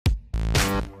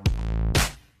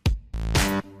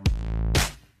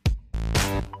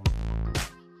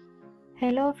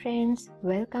Hello friends,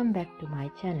 welcome back to my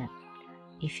channel.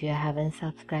 If you haven't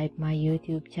subscribed my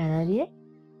YouTube channel yet,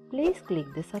 please click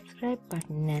the subscribe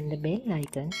button and the bell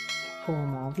icon for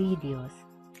more videos.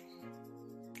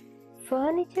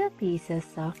 Furniture pieces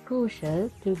are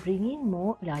crucial to bringing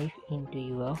more life into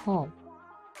your home.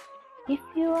 If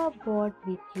you are bored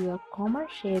with your common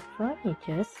shaped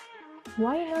furniture,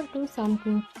 why not do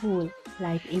something cool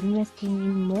like investing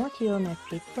in more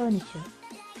geometric furniture?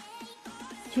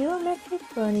 Geometric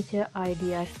furniture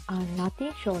ideas are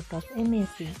nothing short of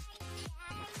amazing.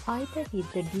 Either with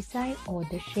the design or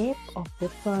the shape of the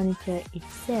furniture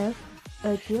itself,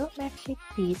 a geometric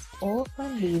piece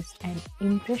often leaves an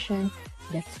impression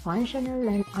that's functional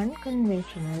and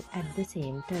unconventional at the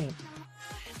same time.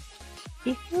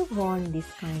 If you want this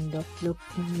kind of look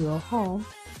in your home,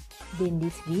 then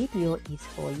this video is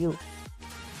for you.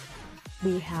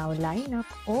 We have lined up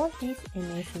all these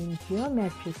amazing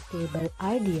geometric table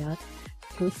ideas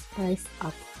to spice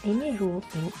up any room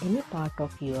in any part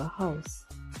of your house.